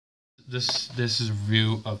this is a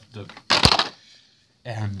review of the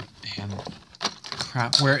and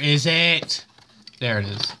crap. Where is it? There it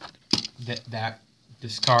is.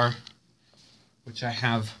 This car, which I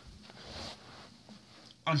have.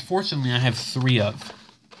 Unfortunately, I have 3 of.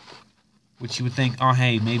 Which you would think, oh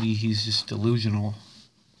hey, maybe he's just delusional,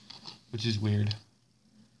 which is weird.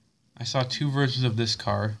 I saw 2 versions of this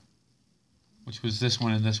car, which was this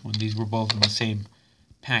one and this one. These were both in the same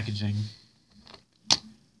packaging.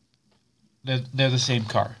 They're the same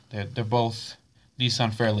car. They're both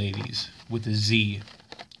Nissan Fairladies with a Z,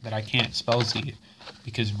 that I can't spell Z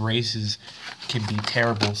because races can be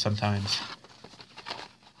terrible sometimes.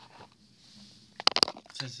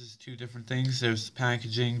 This is 2 different things. There's the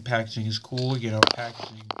packaging. Packaging is cool, you know.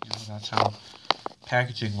 Packaging, you know, that's how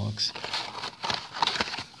packaging looks.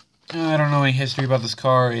 I don't know any history about this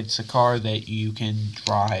car. It's a car that you can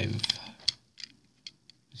drive.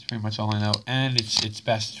 That's pretty much all I know. And it's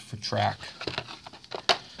best for track.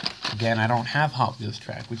 Again, I don't have Hot Wheels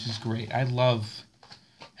track, which is great. I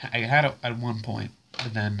had it at one point,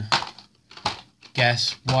 but then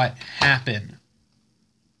guess what happened?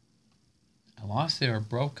 I lost it or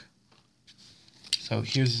broke. So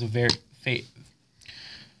here's a very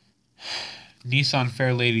Nissan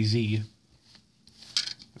Fairlady Z.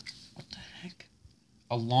 What the heck?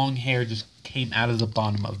 A long hair just came out of the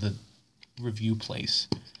bottom of the review place.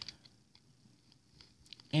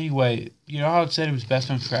 Anyway, you know how it said it was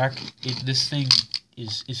best on track? This thing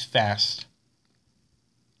is fast.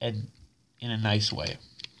 And in a nice way.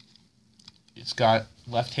 It's got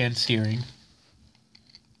left-hand steering.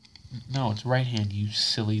 No, it's right hand, you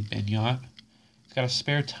silly binyot. It's got a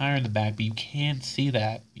spare tire in the back, but you can't see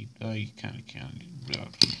that. You kind of can't.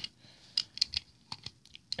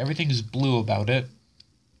 Everything is blue about it.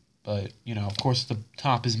 But, you know, of course the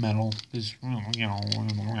top is metal. You know,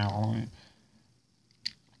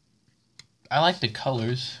 I like the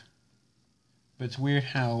colors. But it's weird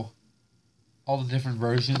how all the different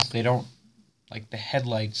versions, they don't, like the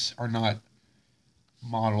headlights are not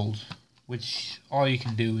modeled. Which all you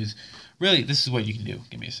can do is, really, this is what you can do.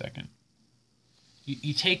 Give me a second.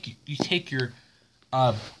 You take your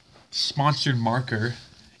sponsored marker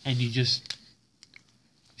and you just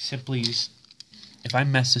simply, if I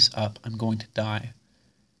mess this up, I'm going to die.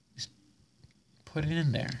 Just put it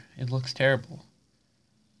in there. It looks terrible.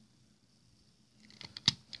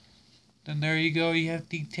 Then there you go. You have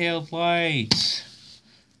detailed lights.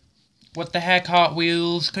 What the heck, Hot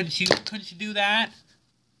Wheels? Couldn't you do that?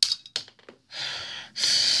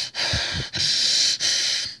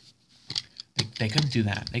 They couldn't do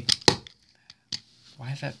that.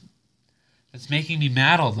 Why is that? That's making me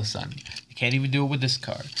mad all of a sudden. You can't even do it with this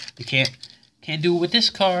car. They can't do it with this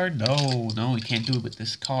car. No, you can't do it with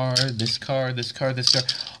this car, this car, this car, this car.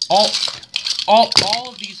 All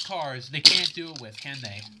of these cars, they can't do it with, can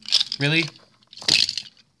they? Really?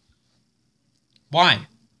 Why?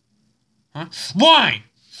 Huh? Why?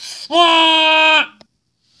 What?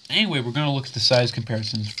 Anyway, we're gonna look at the size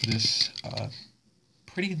comparisons for this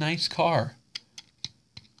pretty nice car.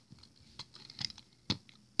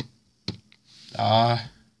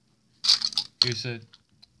 Here's a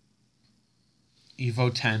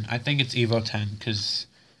Evo 10. I think it's Evo 10 because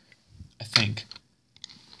I think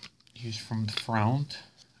here's from the front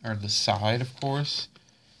or the side, of course.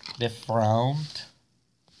 The front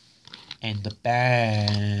and the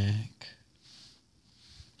back.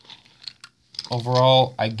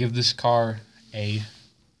 Overall, I give this car a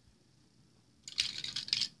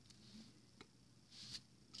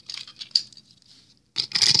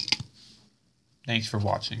Thanks for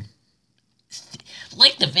watching.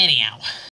 Like the video.